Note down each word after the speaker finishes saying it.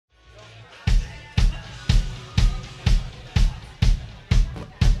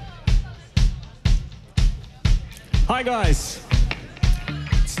Hi guys,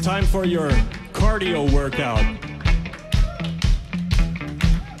 it's time for your cardio workout.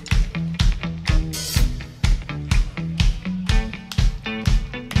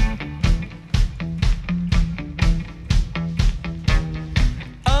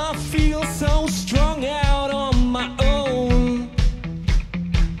 I feel so strong out on my own.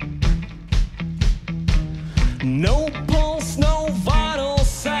 No pulse, no vital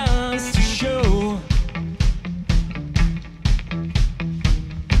signs to show.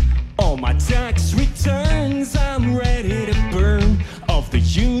 All my tax returns, I'm ready to burn. Of the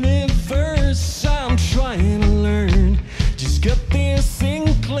universe, I'm trying to learn. Just got this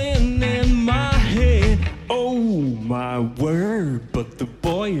inkling in my head. Oh my word, but the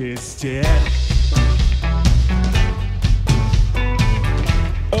boy is dead.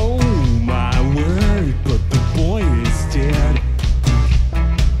 Oh my word, but the boy is dead.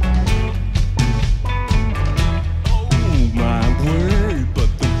 Oh my word, but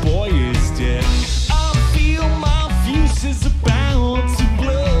the boy is dead. I feel my fuses about to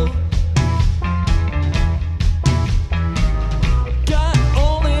blow. Got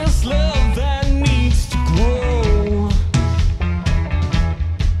all this love that needs to grow.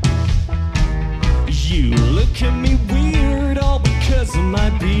 You look at me weird all because of my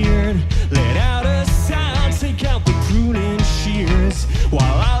beard. Let out a sound, take out the pruning shears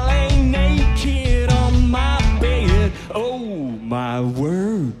while I lay naked on my bed. Oh my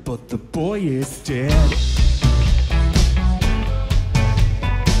word, but the boy is dead.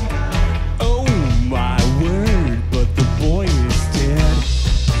 Oh my word, but the boy is dead.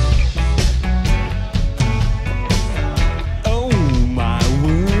 Oh my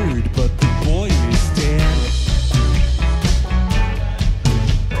word, but the boy is dead.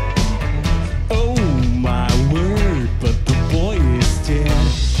 Oh my word, but the boy is dead.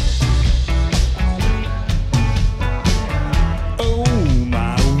 Oh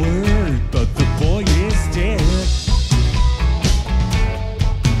my word, but the boy is dead.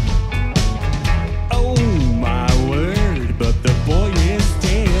 Oh my word, but the boy is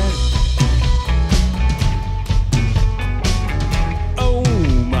dead. Oh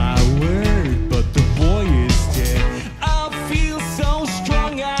my word, but the boy is dead. I feel so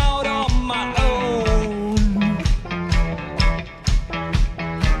strong out on my own.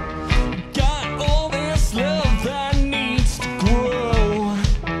 Got all this love that needs to grow.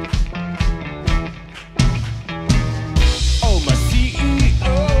 Oh my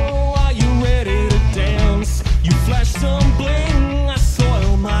CEO, are you ready to dance? You flash some bling, I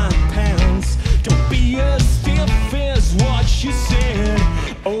soil my pants. Don't be as stiff as what you said.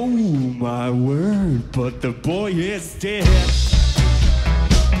 Oh my word, but the boy is dead.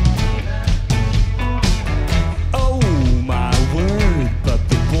 Oh my word, but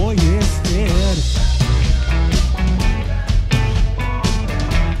the boy is dead.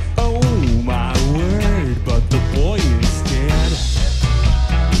 Oh my word, but the boy is dead.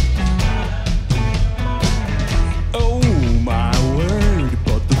 Oh my word,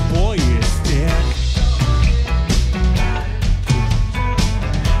 but the boy is dead.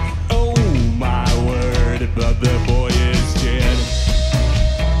 Oh my word, but the boy is dead.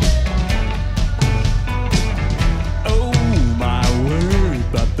 Oh my word,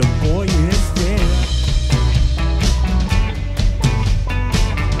 but the boy is dead.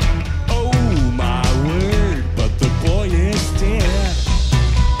 Oh my word, but the boy is dead.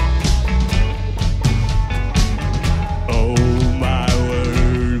 Oh my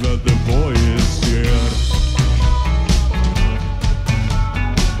word, but the boy is dead.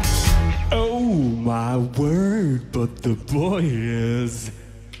 Oh my word, but the boy is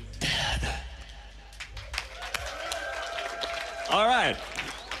dead. All right.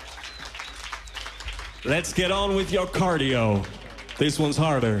 Let's get on with your cardio. This one's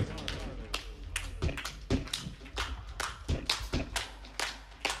harder.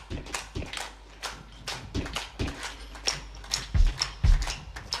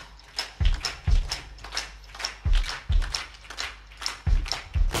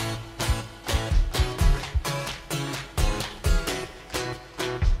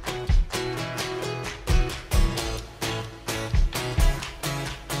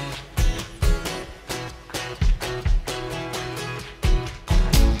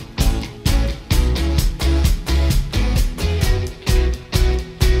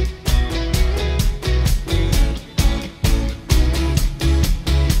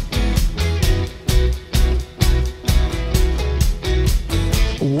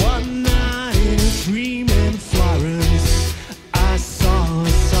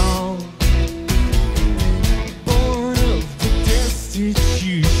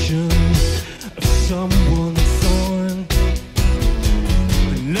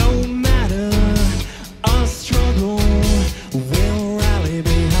 rally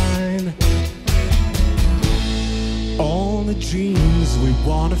behind all the dreams we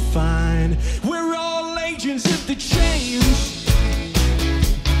wanna find. We're all agents of the change.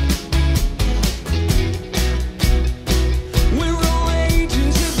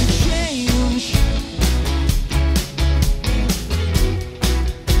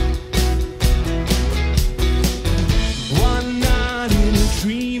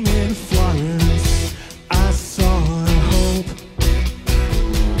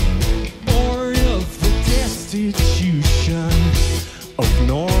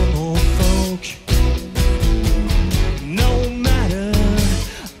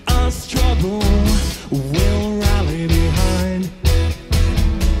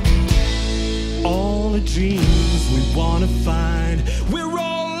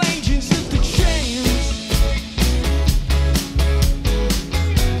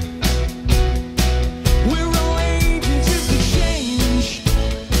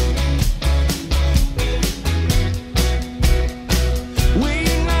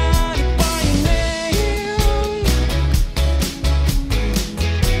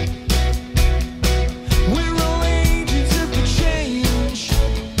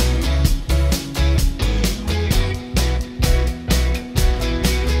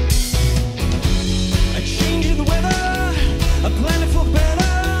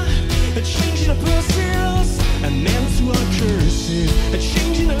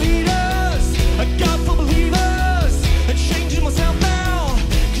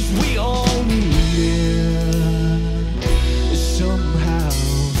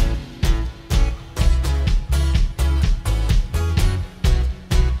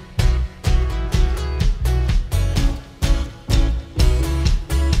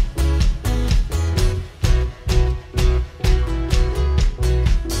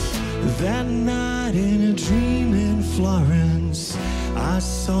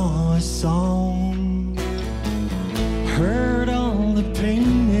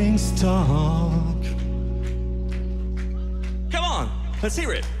 Let's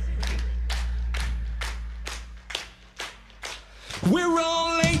hear it. We're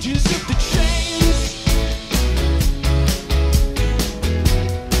all agents of the change.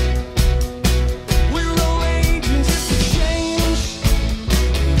 We're all agents of the change.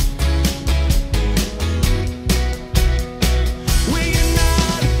 We're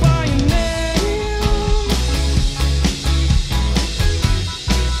united by a name.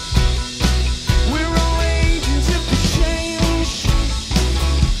 We're all agents of the change.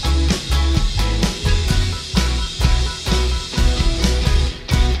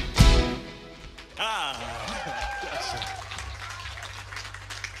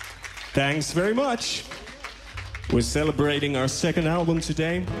 Thanks very much. We're celebrating our second album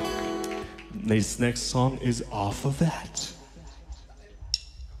today. This next song is off of that.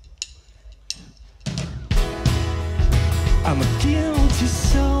 I'm a guilty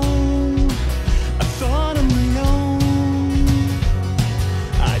soul. I thought on my own.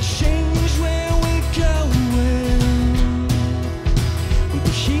 I change where we're going.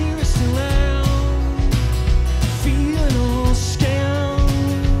 But here I still am, feeling all scam.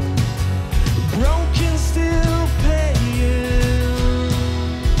 Broken, still paying.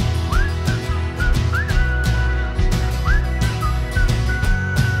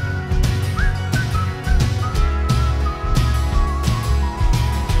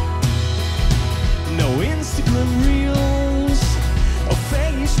 No Instagram reels or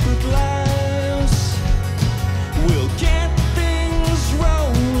Facebook lives will get things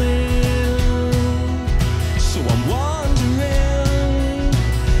rolling. So I'm wondering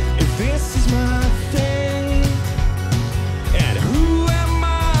if this is my thing, and who am I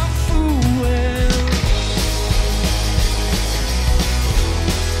fooling?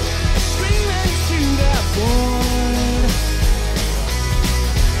 Screaming to that void.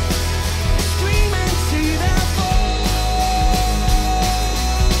 Screaming to that void.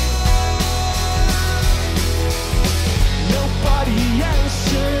 Nobody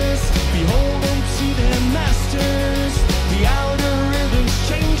answers, beholden to their masters. The algorithm's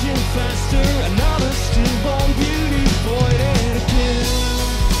changing faster. Another stillborn beauty voided again.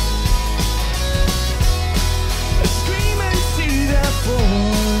 Screaming to that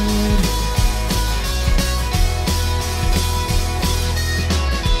void.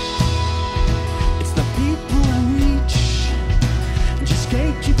 It's the people I reach, just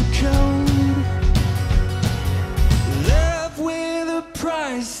gatekeeper code. Love with a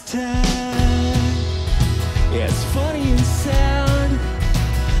price tag. Yeah, it's funny and sad.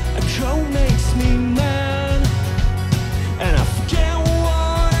 A code makes me mad, and I forget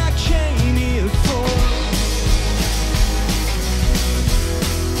what I came here for.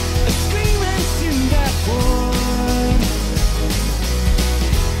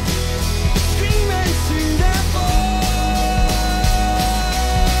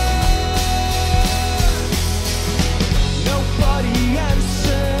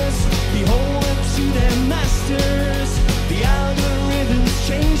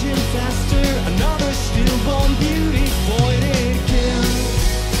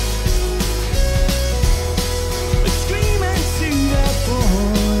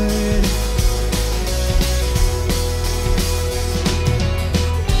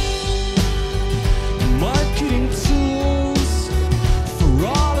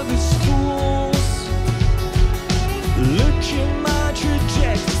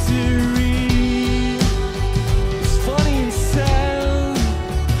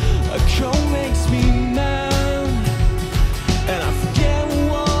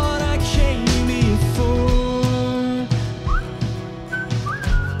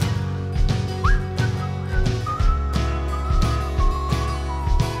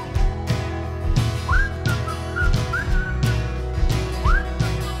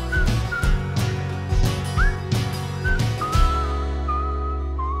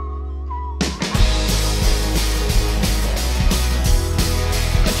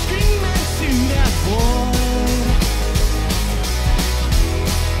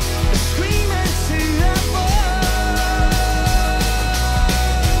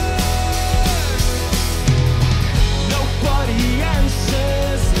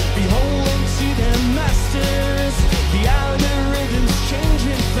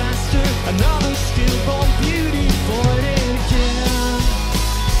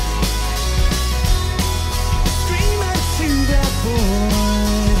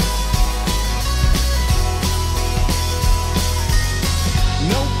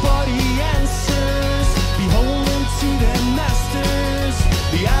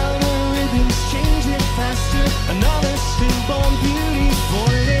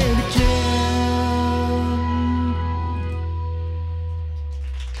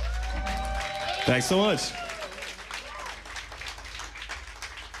 Thanks so much.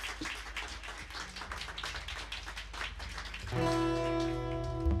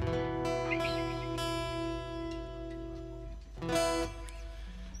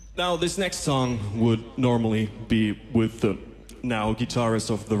 Now, this next song would normally be with the now guitarist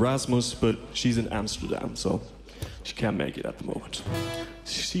of the Rasmus, but she's in Amsterdam, so she can't make it at the moment.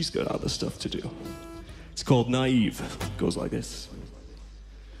 She's got other stuff to do. It's called Naive. It goes like this.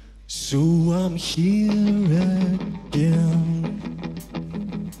 So I'm here again,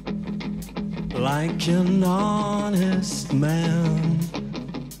 like an honest man,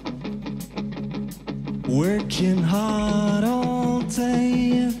 working hard all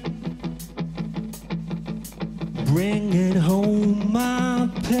day, bringing home my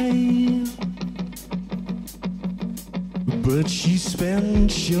pay. But you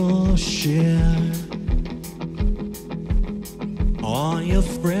spent your share on your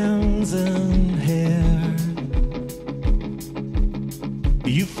friends and hair.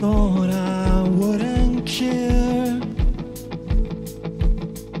 You thought I wouldn't care,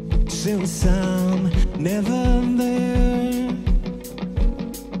 since I'm never there.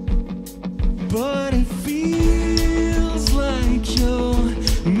 But it feels like you're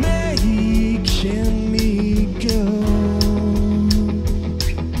making me go,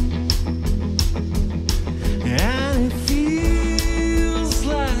 and it feels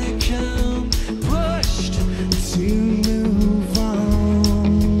like I'm pushed to move on.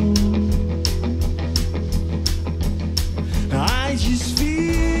 I just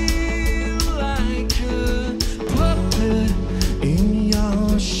feel like a puppet in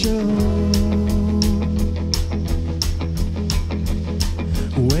your show.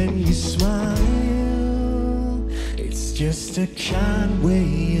 When you smile, it's just a kind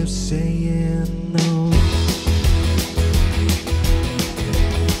way of saying no.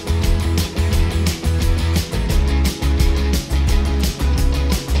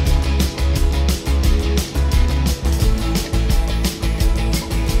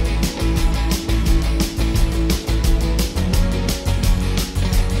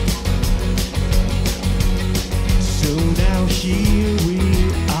 So now here we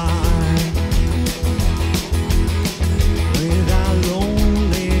are, with our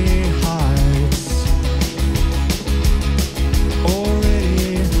lonely hearts,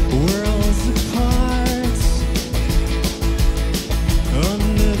 already worlds apart,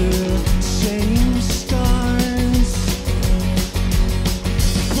 under the same stars.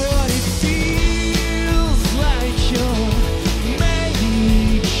 But it feels like you're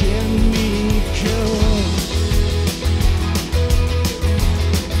making me go,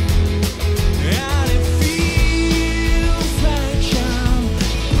 and it feels like I'm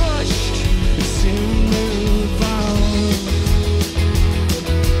pushed to move on.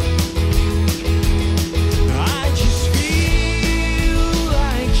 I just feel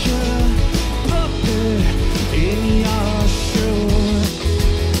like a puppet in your show.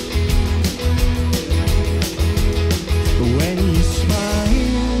 When you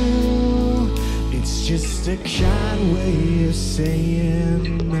smile, it's just a kind way of saying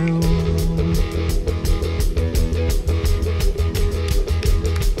no.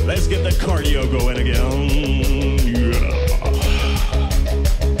 Let's get the cardio going again. Yeah.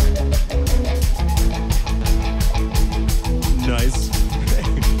 Nice.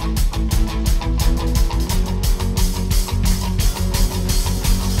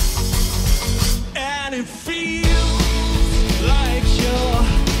 And it feels like you're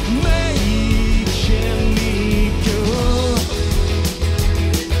making me go,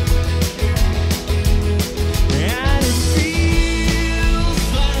 and it feels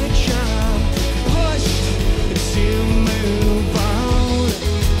like I'm pushed to move on.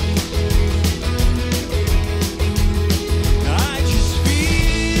 I just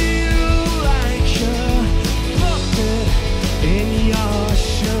feel like a puppet in your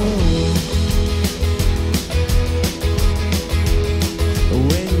show.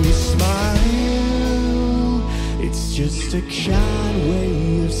 When you smile, it's just a kind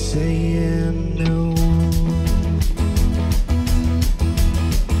way of saying no.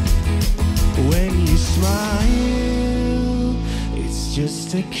 When you smile, it's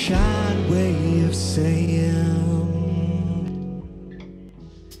just a kind way of saying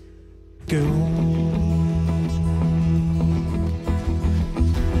go.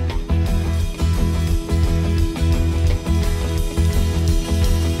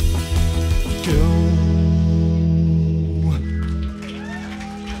 Go.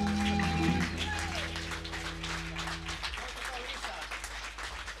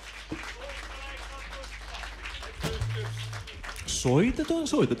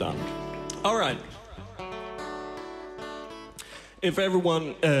 Soitetaan. All right. If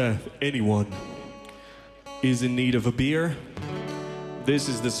anyone is in need of a beer, this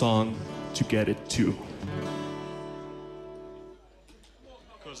is the song to get it to.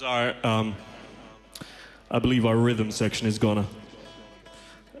 Because I believe our rhythm section is gonna.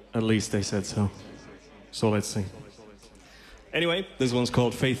 At least they said so. So let's see. Anyway, this one's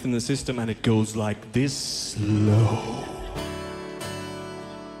called Faith in the System, and it goes like this slow.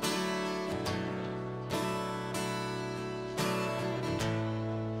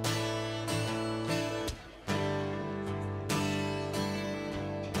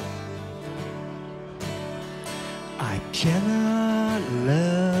 I cannot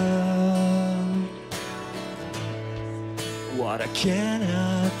love what I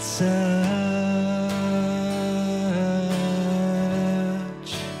cannot touch.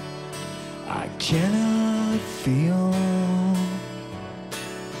 I cannot feel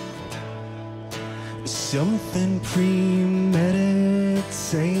something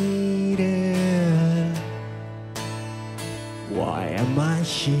premeditated. Why am I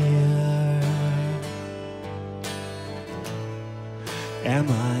here? Am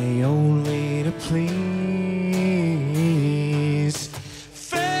I only to please?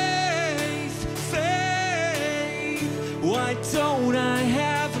 Faith, faith, why don't I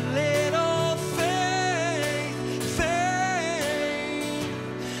have a little faith, faith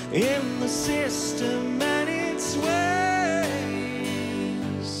in the system and its ways?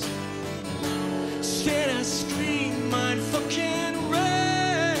 Instead I scream my fucking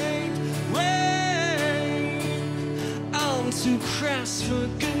too crass, for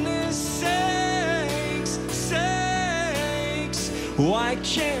goodness sakes, sakes. Why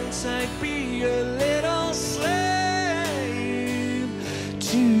can't I be a little slave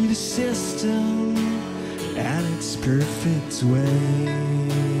to the system and its perfect ways?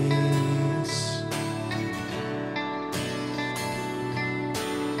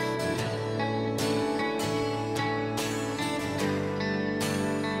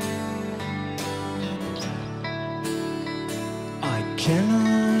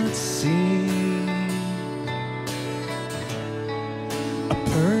 Cannot see a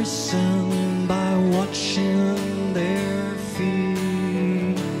person by watching their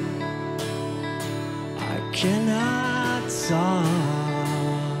feet. I cannot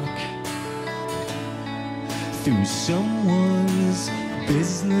talk through someone's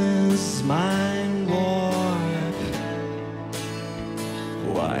business mind warp.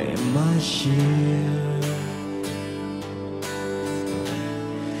 Why am I here?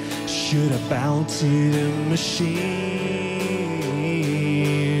 Should have bounted a machine.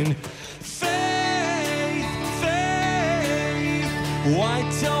 Faith, faith, why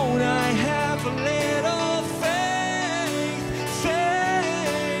don't I have a little faith,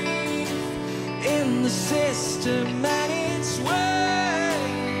 faith in the system and its ways?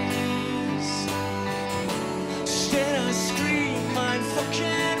 Instead I scream my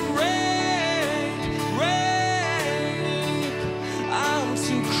fucking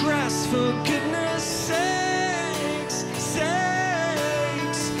for goodness sakes,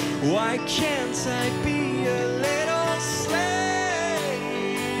 sakes. Why can't I be a little slave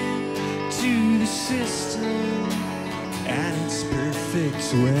to the system and its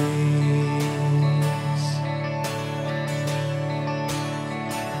perfect ways?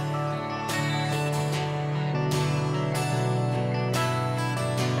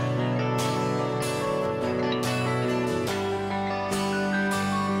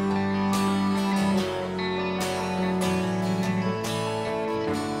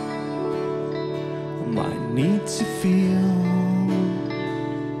 Need to feel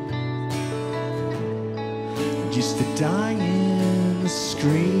just a dying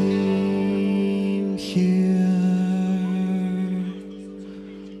scream here.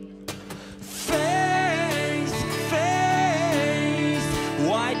 Faith, faith,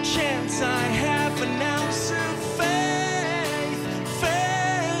 why can't I have an ounce of faith,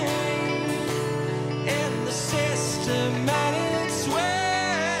 faith in the system and its ways?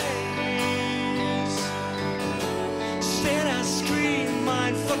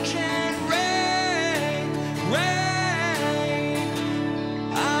 Fucking rain, rain.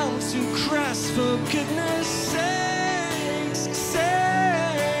 I'm too crass, for goodness sakes,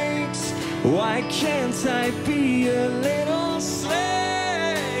 sakes. Why can't I be a little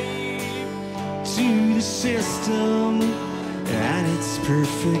slave to the system and its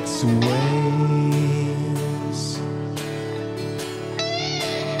perfect ways?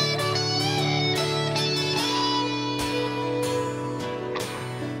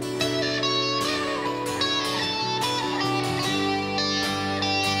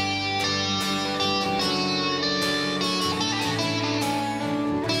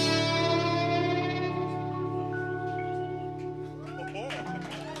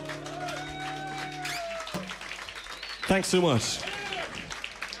 Thanks so much.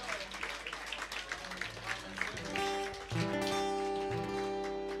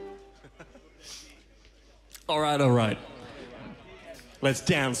 All right. Let's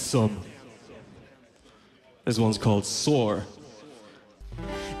dance some. This one's called Soar.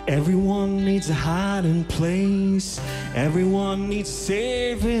 Everyone needs a hiding place. Everyone needs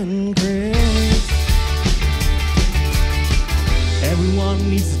saving grace. Everyone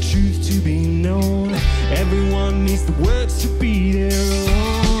needs the truth to be known. Everyone needs the words to be their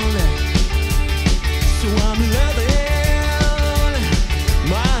own. So I'm loving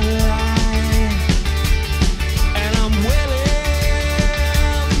my life, and I'm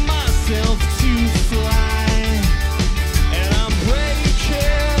willing myself to fly, and I'm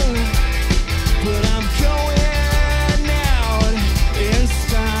breaking, but I'm going out in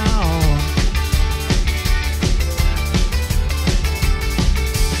style.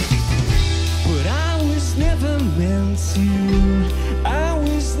 But I was never meant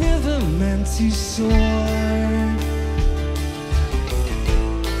to soar.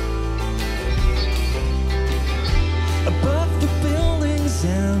 Above the buildings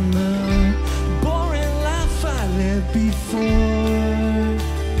and the boring life I led before.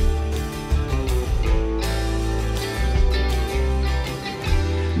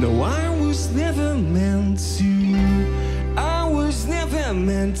 No, I was never meant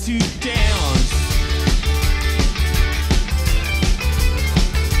to dance.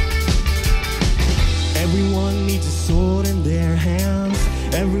 Everyone needs a sword in their hands.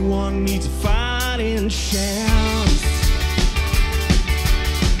 Everyone needs a fighting chance.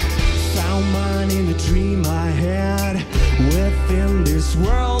 Found mine in the dream I had within this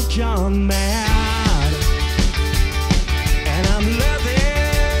world gone mad. And I'm loving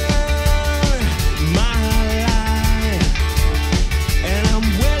my life, and I'm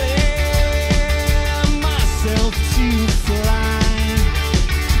willing myself to fly,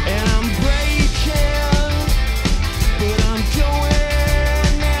 and I'm breaking, but I'm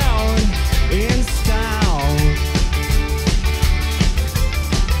going out in style.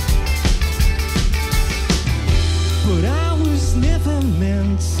 But I was never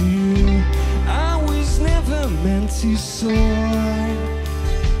meant to soar.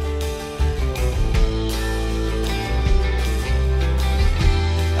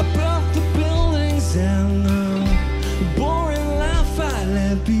 Above the buildings and the boring life I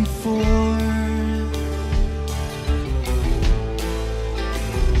led before.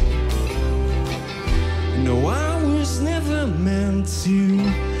 No, I was never meant to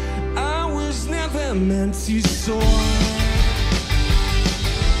soar.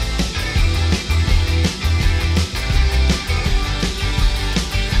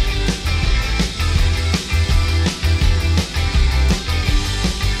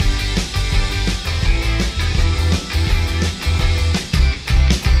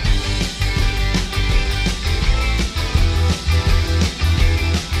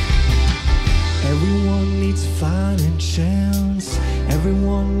 Everyone needs a fighting chance.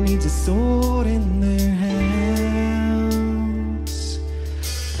 Everyone needs a sword in their hands.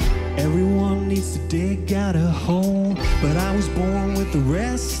 Everyone needs to dig out a hole, but I was born with a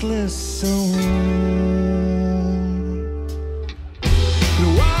restless soul. No,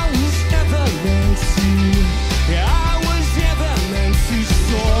 I was never meant to. Yeah, I was never meant to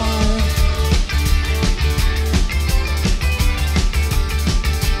soar.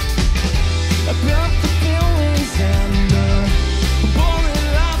 Above the buildings and the boring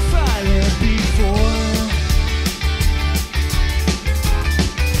life I led before.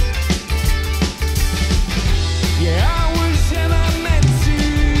 Yeah, I was never meant to.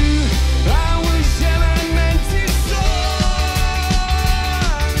 I was never meant to soar.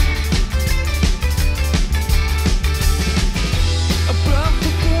 Above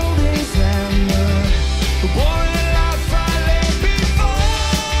the buildings and the boring life I led before.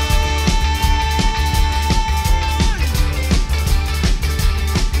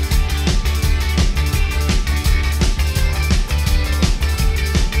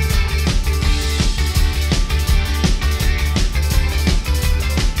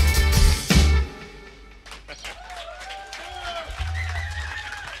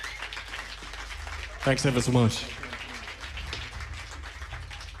 Thanks ever so much.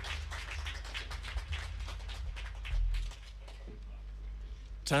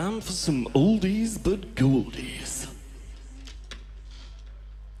 Time for some oldies but goldies.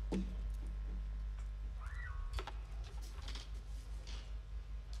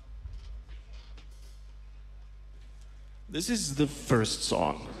 This is the first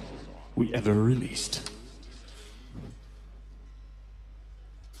song we ever released.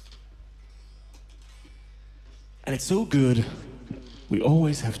 And it's so good, we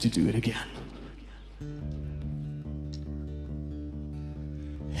always have to do it again.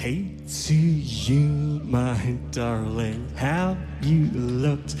 Hey to you, my darling, have you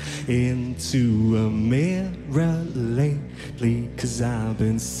looked into a mirror lately? 'Cause I've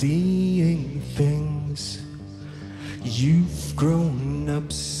been seeing things. You've grown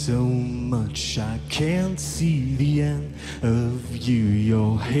up so much, I can't see the end of you.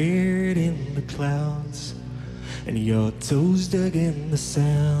 Your head in the clouds and your toes dug in the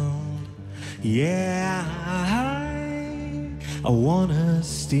sand. Yeah, I wanna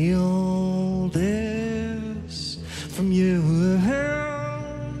steal this from you,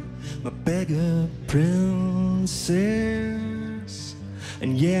 my beggar princess.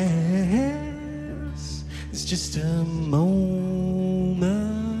 And yes, it's just a moment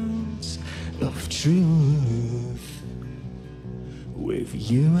of truth with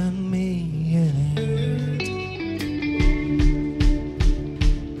you and me in it.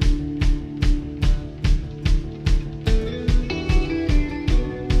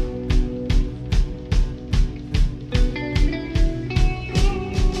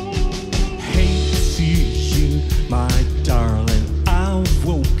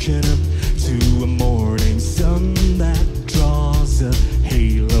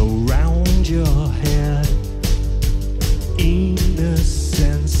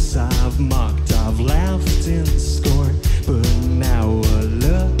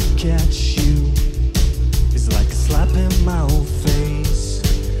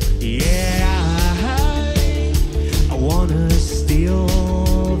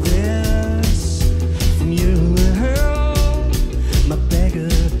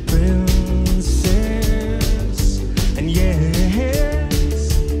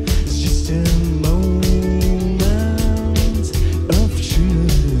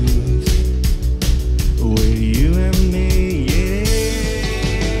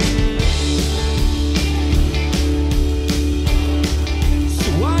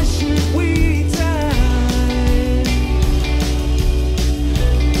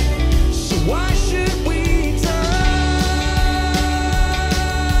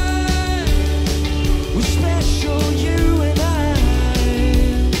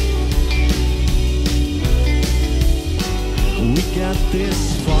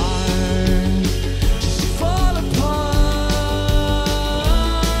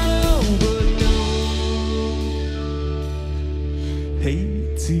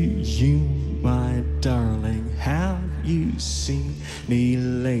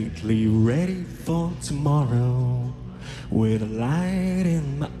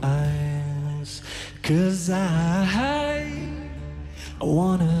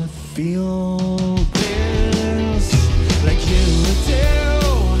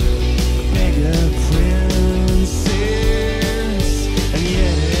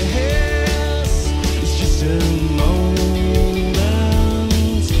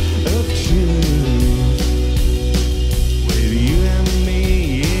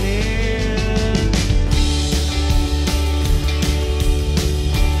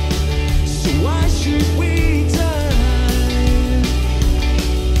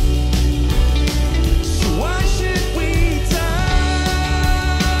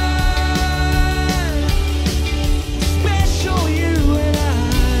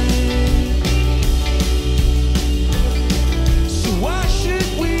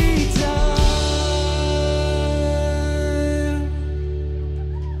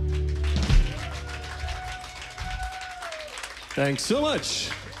 Thanks so much.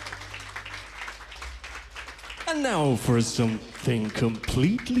 And now for something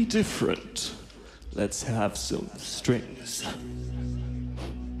completely different. Let's have some strings.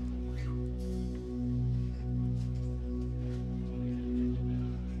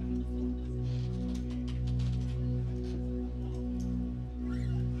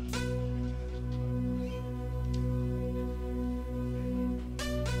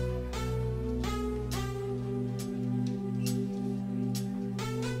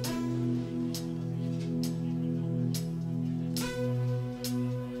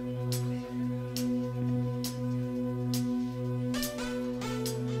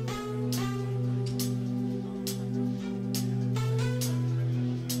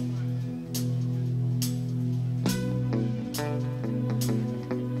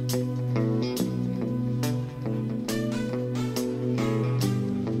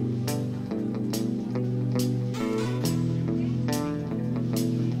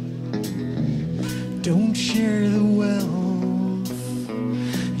 Don't share the wealth,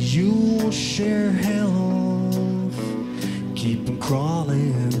 you'll share health. Keep them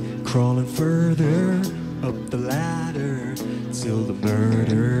crawling, crawling further up the ladder till the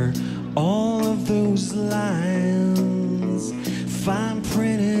murder. All of those lines, fine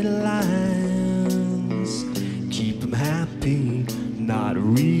printed lines, keep them happy, not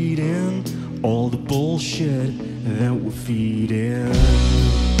reading all the bullshit that we're feeding.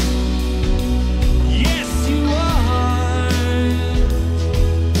 Yes, you are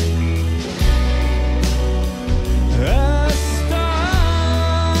a star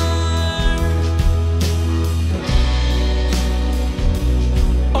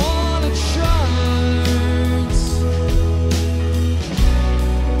on the charts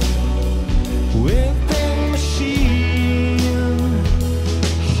with the machine,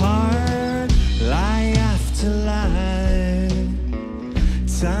 hard lie after lie,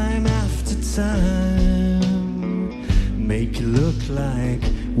 time after time, make it look like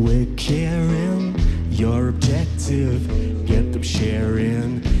we're caring. Your objective, get them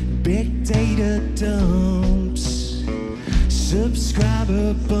sharing. Big data dumps,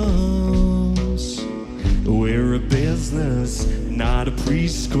 subscriber bumps. We're a business, not a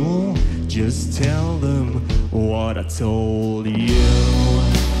preschool. Just tell them what I told you.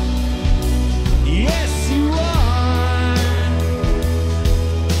 Yes, you are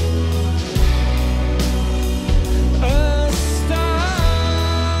a star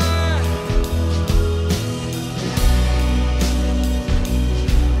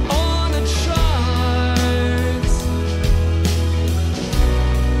on the charts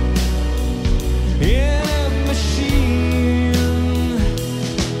in a machine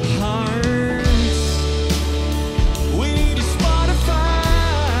hearts. We need to Spotify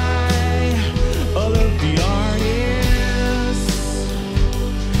all of the artists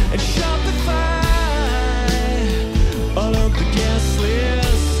and Shopify all of the guest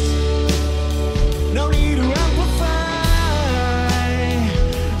lists. No need to amplify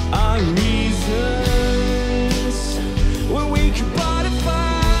our reasons when we can Botify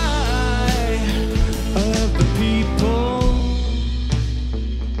all of the people.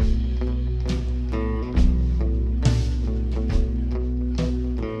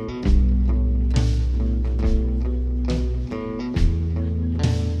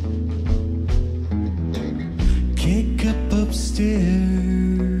 Kick up upstairs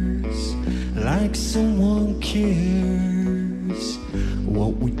like someone cares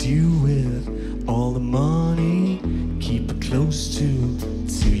what we do with all the money. Keep it close to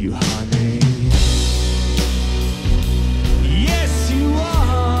you, honey. Yes, you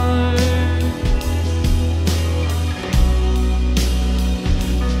are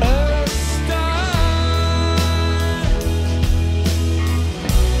a star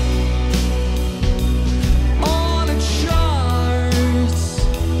on the charts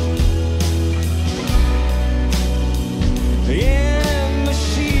in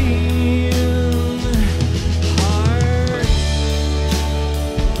machine heart.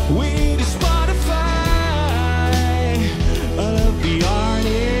 We need to Spotify all of the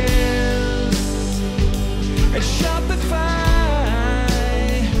artists and Shopify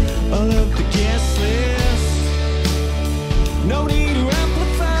all of the guest lists. No need to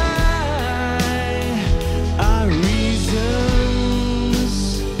amplify our reasons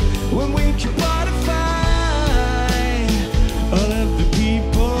when we can Spotify all of the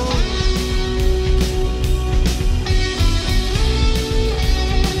people.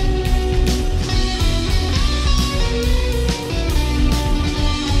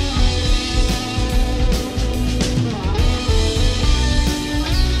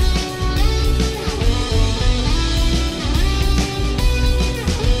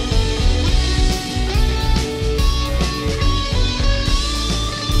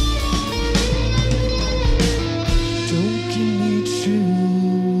 Don't give me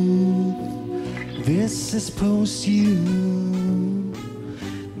truth. This is post you.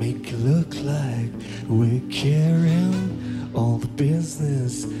 Make it look like we're caring. All the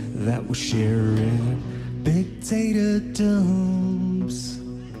business that we're sharing. Big data dumps,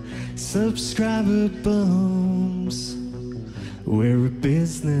 subscriber bumps. We're a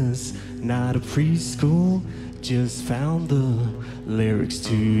business, not a preschool. Just found the lyrics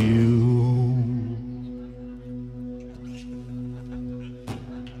to you.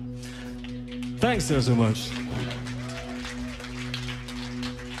 Thanks so much.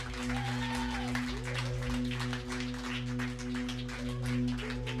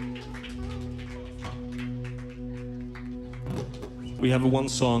 We have one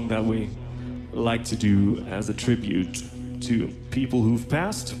song that we like to do as a tribute to people who've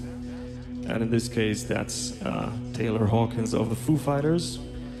passed. And in this case, that's Taylor Hawkins of the Foo Fighters.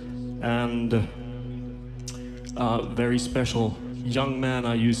 And a very special young man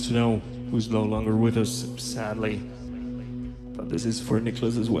I used to know who's no longer with us, sadly. But this is for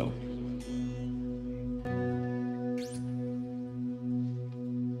Niklas as well.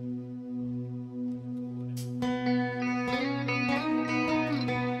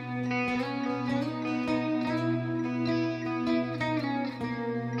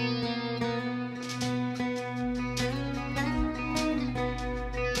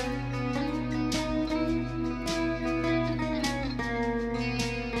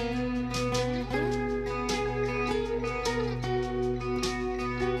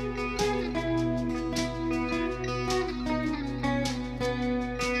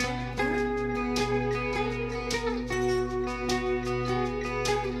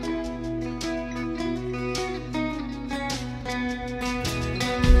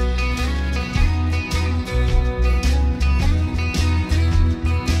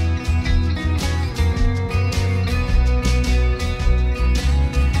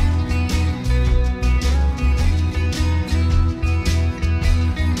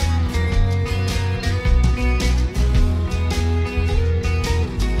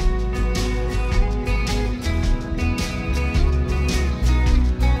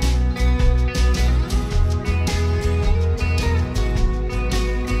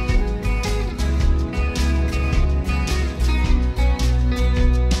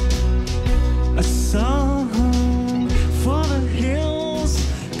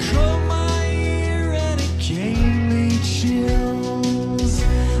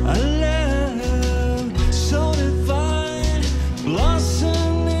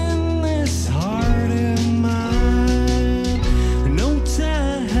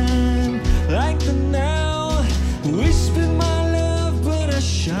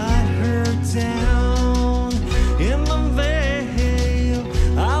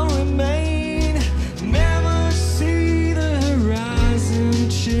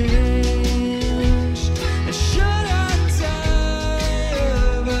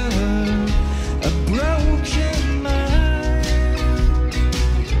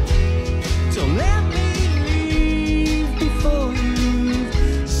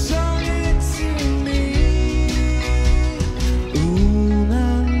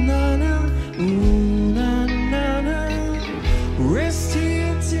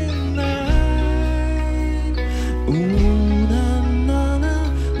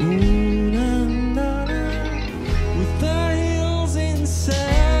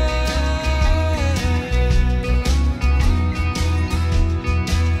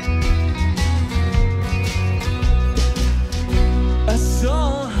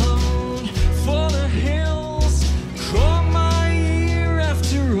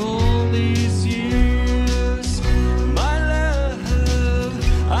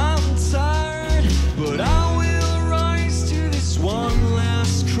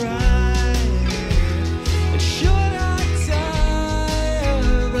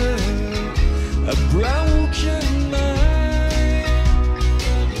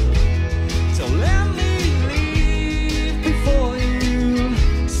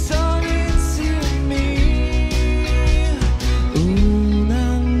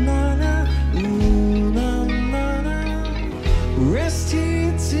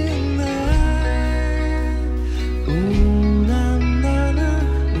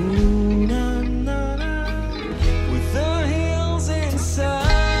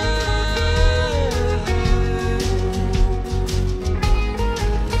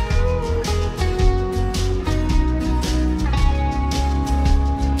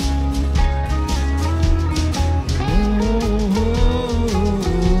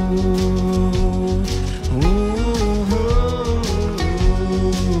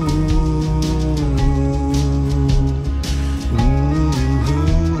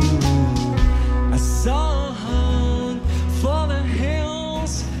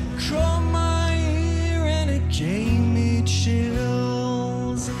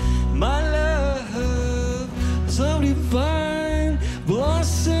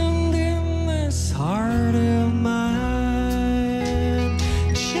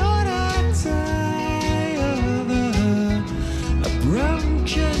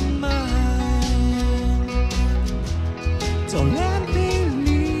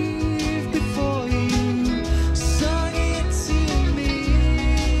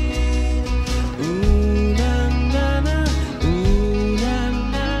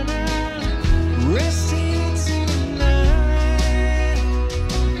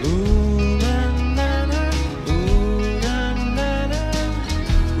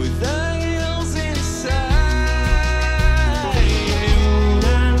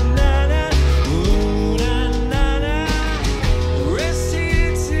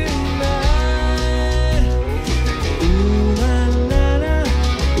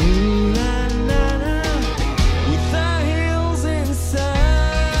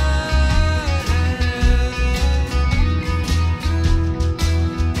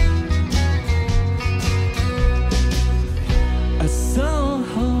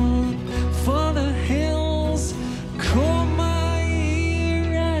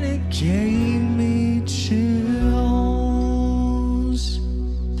 gave me chills.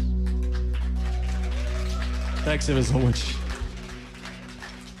 Thanks ever so much.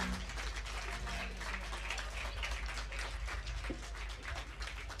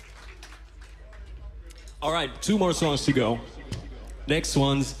 All right, 2 more songs to go. Next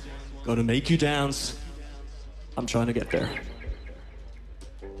one's gonna make you dance. I'm trying to get there.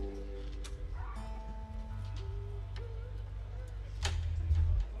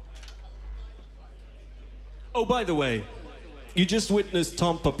 Oh, by the way, you just witnessed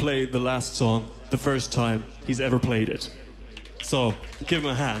Tompa play the last song the first time he's ever played it. So, give him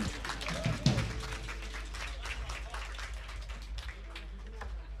a hand.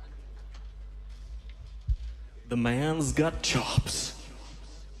 The man's got chops.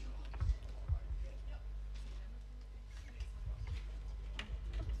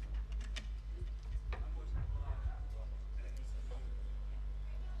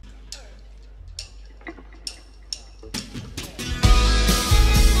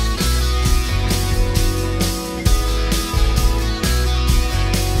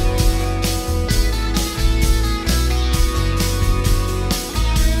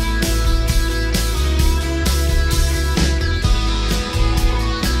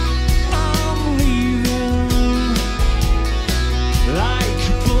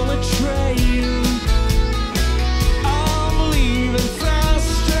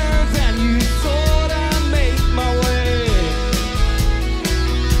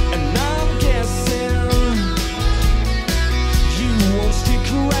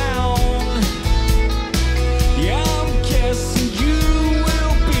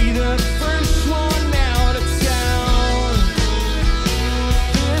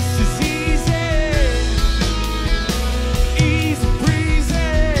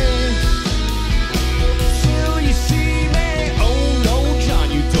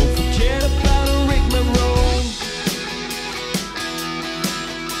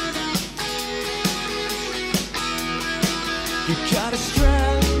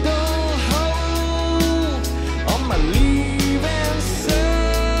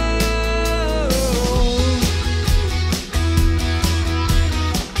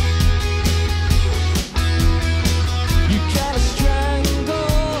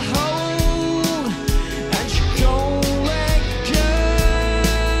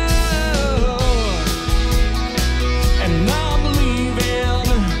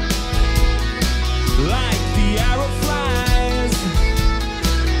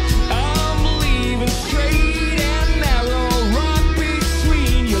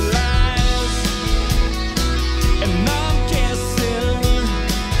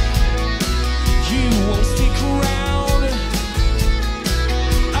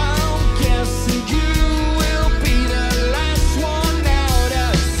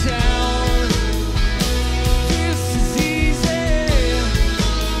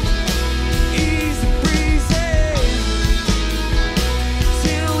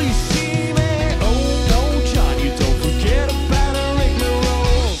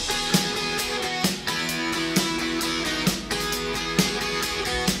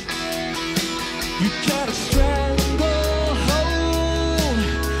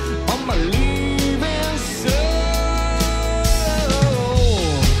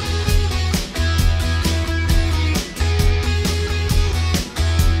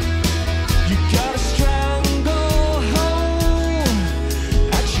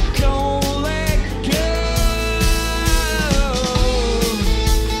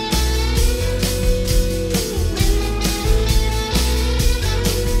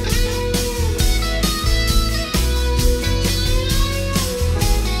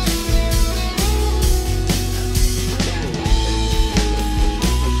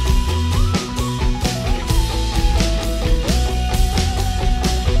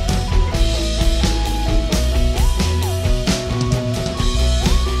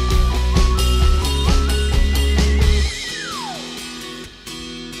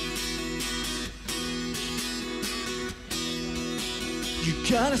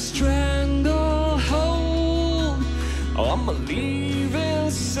 got a stranglehold on my leaving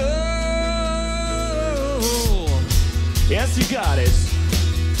soul. Yes, you got it.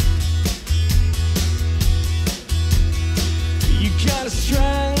 You got a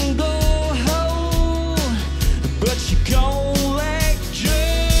stranglehold, but you gon' let go.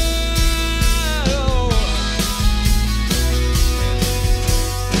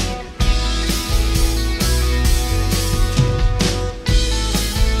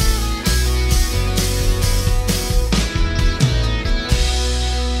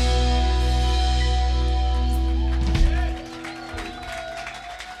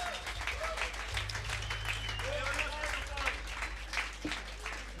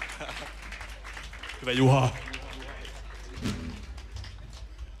 Hyvä Juha.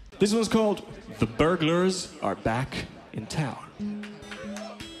 This one's called The Burglars Are Back in Town.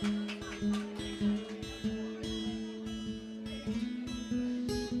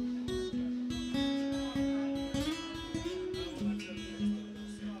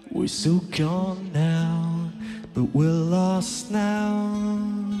 We're so gone now, but we're lost now.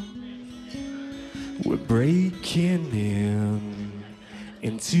 We're breaking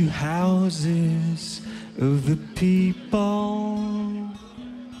into houses of the people.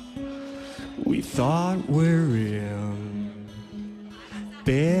 We thought we're in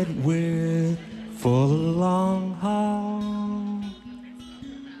bed with for the long haul,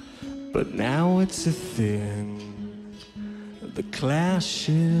 but now it's a thing. The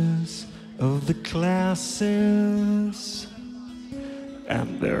clashes of the classes,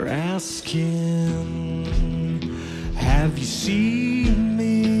 and they're asking, have you seen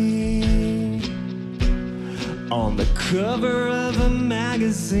me on the cover of a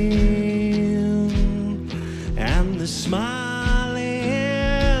magazine? And they're smiling,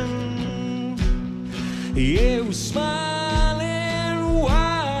 yeah, we're smiling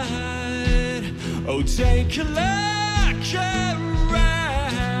wide. Oh, take a look around.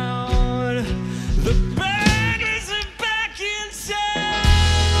 The burglars are back in town.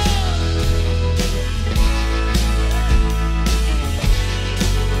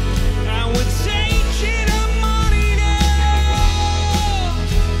 And we're taking our money now.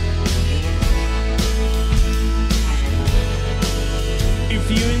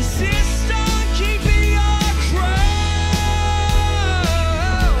 If you insist on keeping your crown,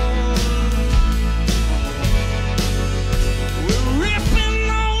 we're ripping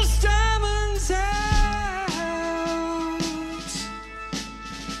those diamonds out.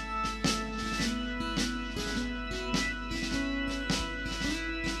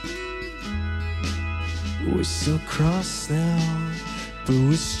 We're so cross now, but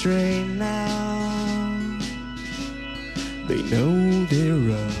we're straight now. They know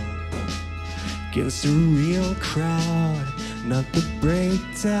they're up against a real crowd, not the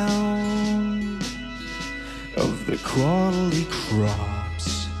breakdown of the quarterly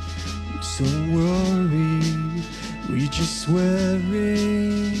crops. We're so worried, we just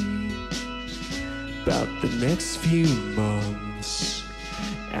worry about the next few months,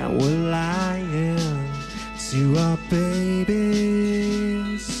 and we're lying to our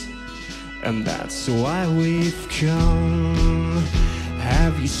babies, and that's why we've come.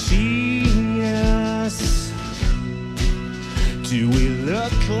 Have you seen us? Do we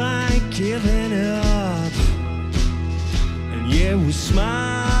look like giving up? And yeah, we're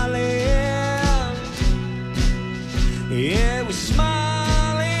smiling. Yeah, we're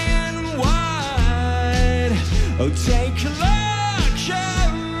smiling wide. Oh, take a look around.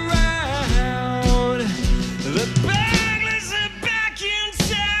 The burglars are back in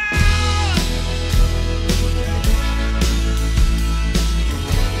town.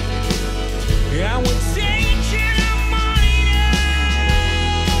 Yeah, we're taking our money now.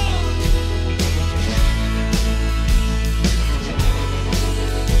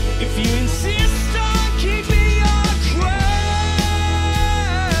 If you insist on keeping your crown,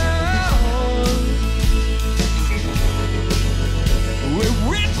 we're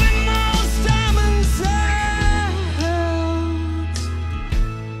ripping those diamonds out.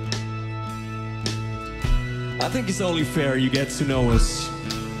 I think it's only fair you get to know us.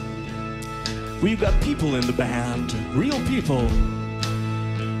 We've got people in the band, real people.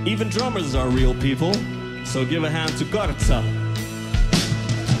 Even drummers are real people. So give a hand to Kartsa.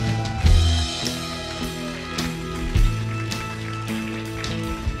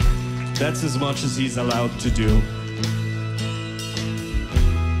 That's as much as he's allowed to do.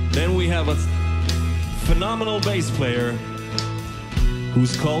 Then we have a phenomenal bass player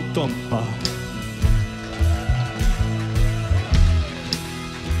who's called Tomppa.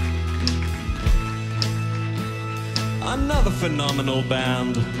 Another phenomenal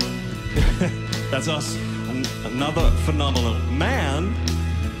band. That's us. Another phenomenal man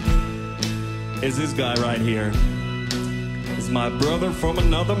is this guy right here. He's my brother from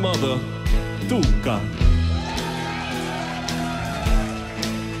another mother, Tuukka.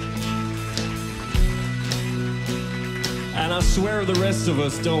 And I swear the rest of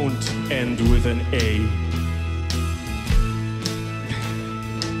us don't end with an A.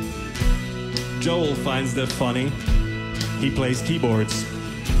 Joel finds that funny. He plays keyboards.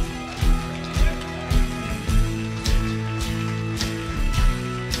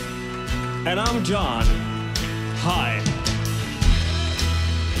 And I'm John. Hi.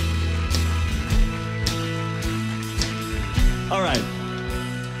 All right.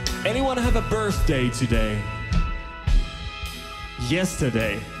 Anyone have a birthday today?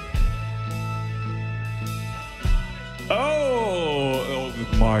 Yesterday. Oh,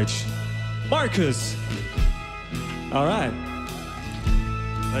 March. Marcus. All right.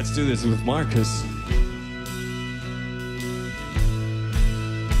 Let's do this with Marcus.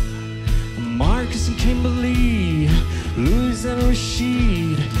 Marcus and Kimberly, Louis and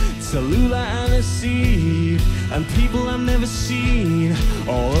Rashid, Tallulah and Asid, and people I've never seen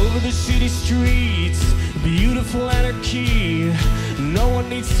all over the city streets. Beautiful anarchy, no one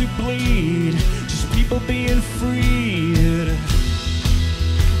needs to bleed, just people being freed.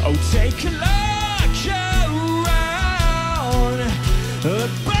 Oh, take a look around, the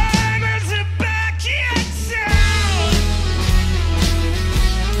burglars are back in town.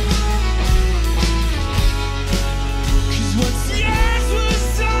 'Cause what's yours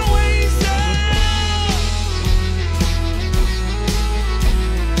was always ours.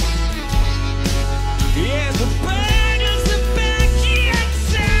 Yeah, the burglars are back in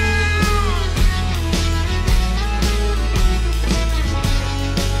town.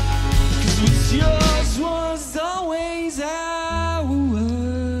 'Cause what's yours was always ours.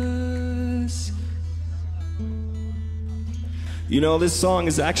 You know, this song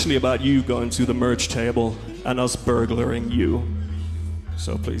is actually about you going to the merch table and us burglaring you.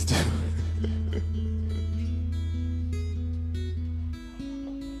 So please do.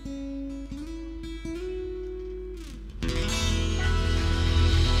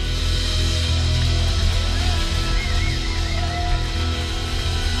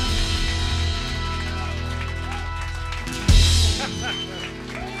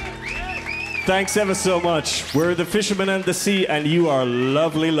 Thanks ever so much. We're the Fisherman the Sea, and you are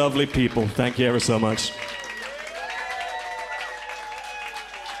lovely, lovely people. Thank you ever so much.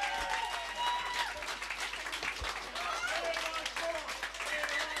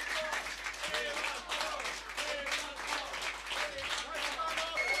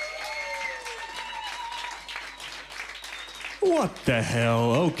 What the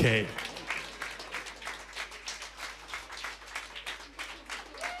hell? Okay.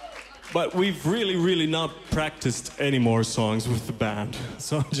 But we've really not practiced any more songs with the band.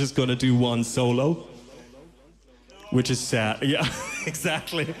 So I'm just gonna do one solo. Which is sad. Yeah,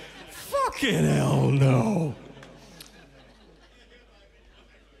 exactly. Fucking hell no.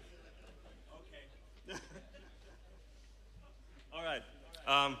 Okay. All right.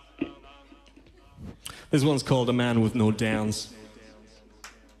 This one's called A Man With No Downs.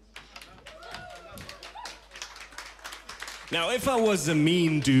 Now, if I was a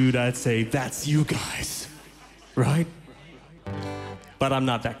mean dude, I'd say, that's you guys, right? But I'm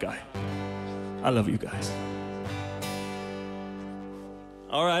not that guy. I love you guys.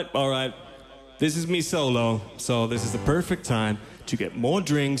 All right. This is me solo, so this is the perfect time to get more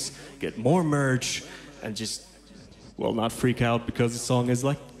drinks, get more merch, and just, well, not freak out because the song is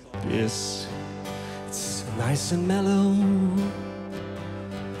like this. It's nice and mellow.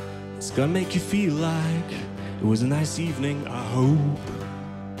 It's gonna make you feel like it was a nice evening, I hope.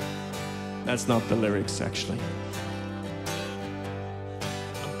 That's not the lyrics, actually.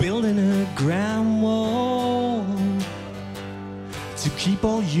 I'm building a ground wall to keep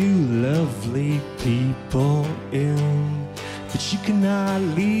all you lovely people in. But you cannot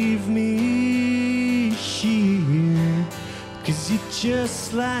leave me here, 'cause you're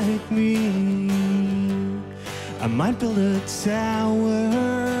just like me. I might build a tower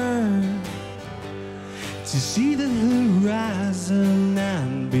to see the horizon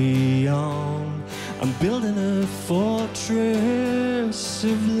and beyond. I'm building a fortress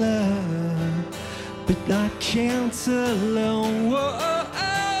of love, but I can't alone.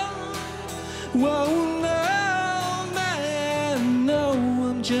 Whoa, no, man, no,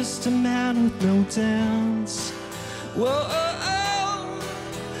 I'm just a man with no downs. Whoa,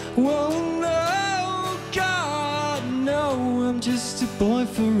 no, God, no, I'm just a boy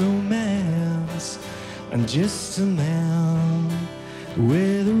for romance. I'm just a man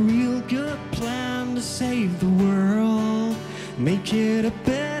with a real good plan to save the world, make it a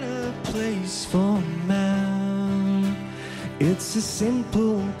better place for man. It's a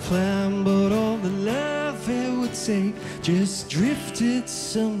simple plan, but all the love it would take just drifted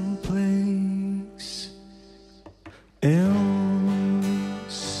someplace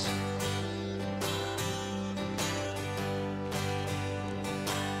else.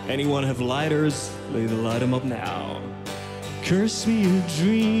 Anyone have lighters? Light them up now. Curse me a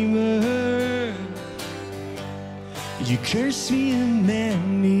dreamer. You curse me in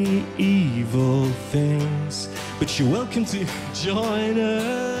many evil things, but you're welcome to join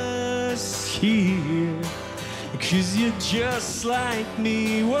us here. 'cause you're just like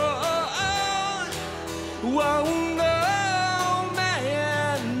me. Whoa, whoa, no,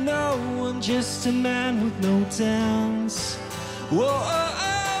 man, no, I'm just a man with no downs. Whoa,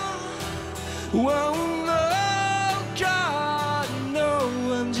 whoa, no, God, no,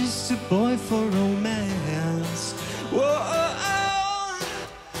 I'm just a boy for romance. Whoa,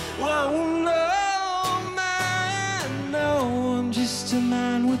 whoa, no, man, no, I'm just a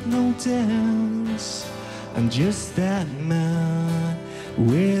man with no downs. I'm just that man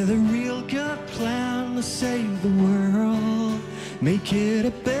with a real good plan to save the world, make it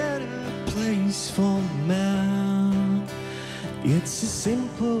a better place for man. It's a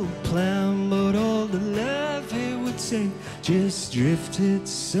simple plan, but all the love it would take just drifted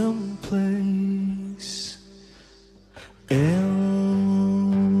someplace else.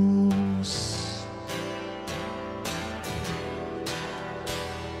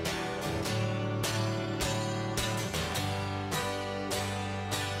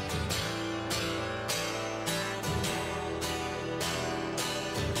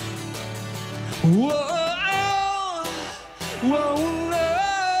 Whoa, whoa,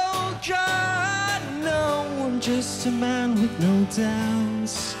 no, God, no, I'm just a man with no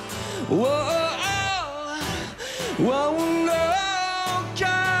downs. Whoa, whoa, no,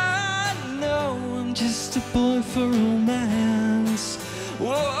 God, no, I'm just a boy for romance.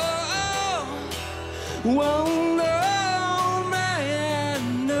 Whoa, whoa, no,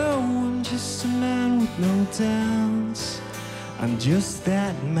 man, no, I'm just a man with no downs. I'm just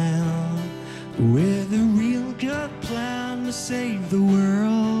that man with a real good plan to save the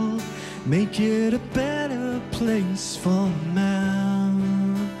world, make it a better place for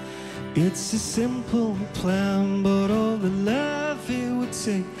man. It's a simple plan, but all the love it would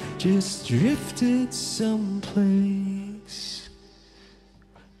take just drifted someplace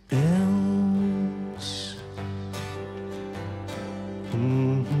else.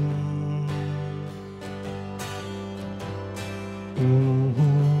 Mm-hmm. Mm-hmm.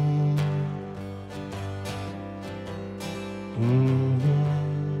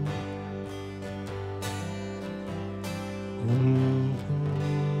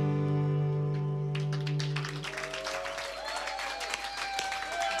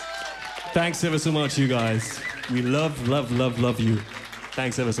 Thanks ever so much, you guys. We love, love, love, love you.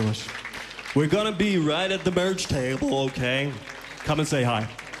 Thanks ever so much. We're gonna be right at the merch table, okay? Come and say hi.